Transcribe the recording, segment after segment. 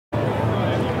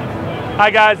Hi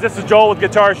guys, this is Joel with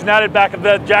Guitars United back at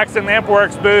the Jacksonville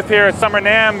Ampworks booth here at Summer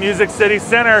NAMM Music City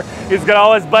Center. He's got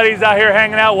all his buddies out here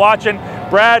hanging out watching.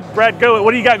 Brad, go.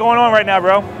 What do you got going on right now,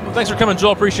 bro? Well, thanks for coming,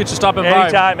 Joel. Appreciate you stopping by.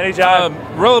 Anytime.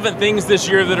 Relevant things this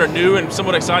year that are new and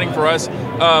somewhat exciting for us.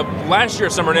 Last year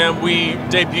at Summer NAMM, we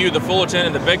debuted the Fullerton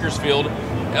and the Bakersfield,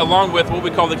 along with what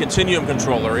we call the Continuum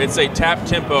controller. It's a tap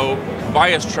tempo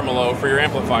bias tremolo for your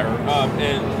amplifier,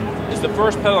 and it's the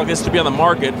first pedal like this to be on the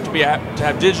market to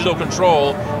have digital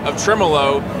control of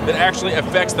tremolo that actually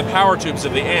affects the power tubes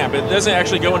of the amp. It doesn't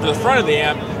actually go into the front of the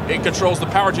amp, it controls the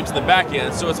power tubes in the back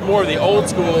end. So it's more of the old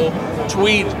school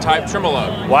tweed type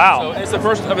tremolo. Wow. So it's the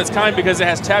first of its kind because it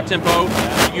has tap tempo.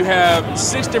 You have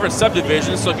 6 different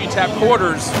subdivisions, so if you tap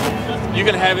quarters, you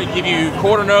can have it give you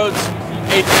quarter notes,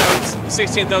 8th notes,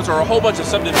 16th notes, or a whole bunch of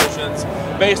subdivisions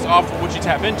based off of what you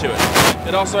tap into it.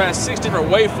 It also has 6 different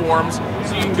waveforms,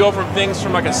 so you can go from things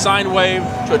from like a sine wave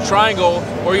to a triangle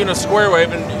or even a square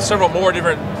wave and several more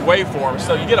different waveforms.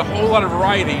 So you get a whole lot of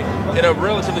variety in a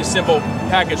relatively simple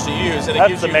package to use, and it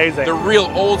gives you the real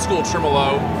old school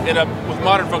tremolo with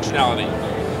modern functionality.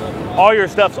 All your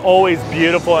stuff's always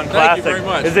beautiful and classic. Thank you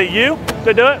very much. Is it you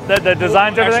that do it? That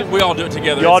designs everything? Actually, we all do it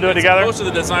together. You all do it together? Most of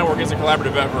the design work is a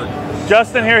collaborative effort.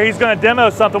 Justin here, he's going to demo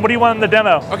something. What do you want him to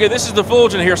demo? Okay, this is the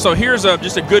Fullerton here. So here's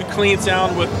just a good clean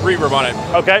sound with reverb on it.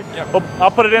 Okay, Yep. Well,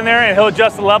 I'll put it in there and he'll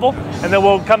adjust the level, and then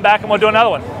we'll come back and we'll do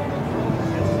another one.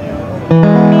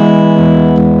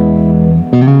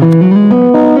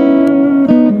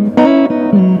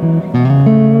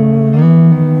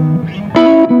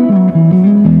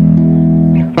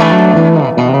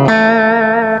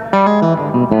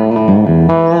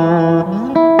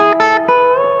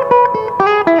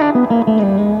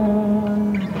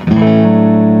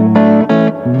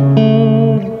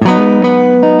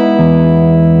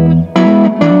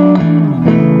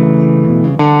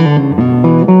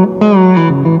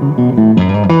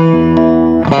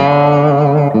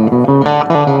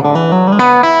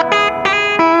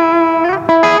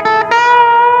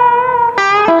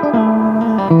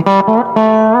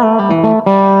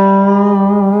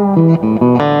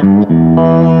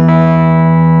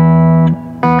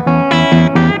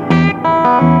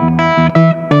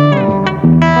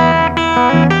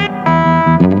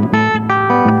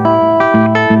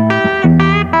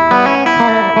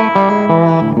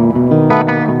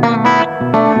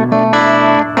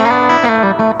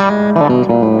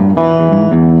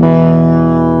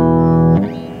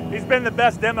 He's been the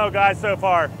best demo guy so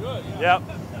far. Good, yeah. Yep.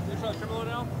 Can we try the tremolo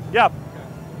now? Yep. Okay.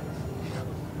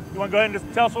 You want to go ahead and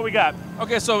just tell us what we got?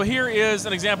 Okay, so here is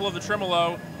an example of the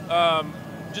tremolo.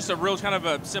 Just a real kind of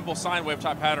a simple sine wave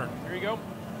type pattern. Here you go.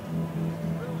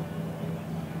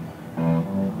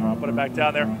 I'll put it back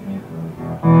down there.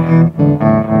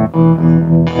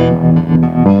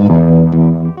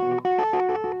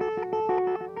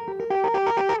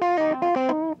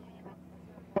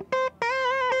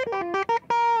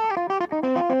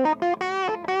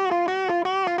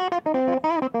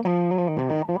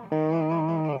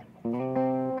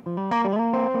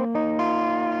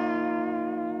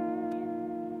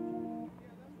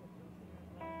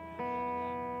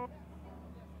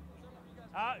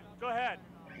 Go ahead.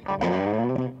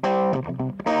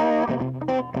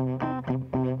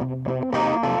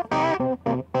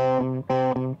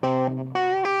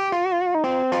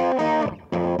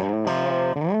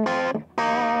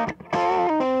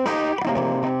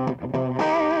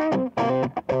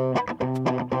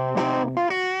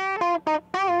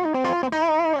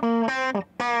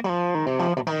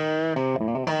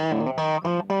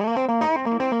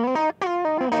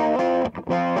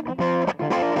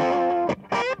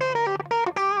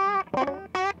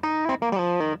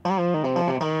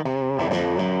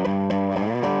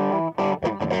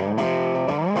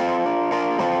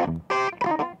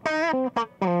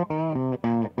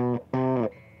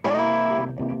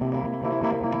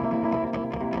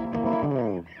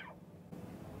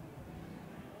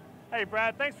 Hey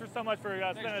Brad, thanks for so much for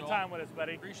spending time with us,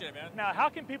 buddy. Appreciate it, man. Now, how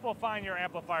can people find your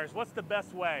amplifiers? What's the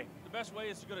best way? The best way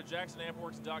is to go to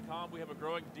JacksonAmpworks.com. We have a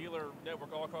growing dealer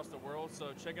network all across the world,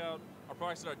 so check out our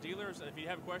products at our dealers, and if you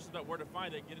have questions about where to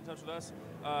find it, get in touch with us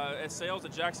at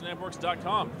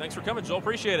sales@JacksonAmpworks.com. Thanks for coming, Joel.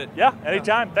 Appreciate it. Yeah,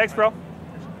 anytime. Thanks, bro.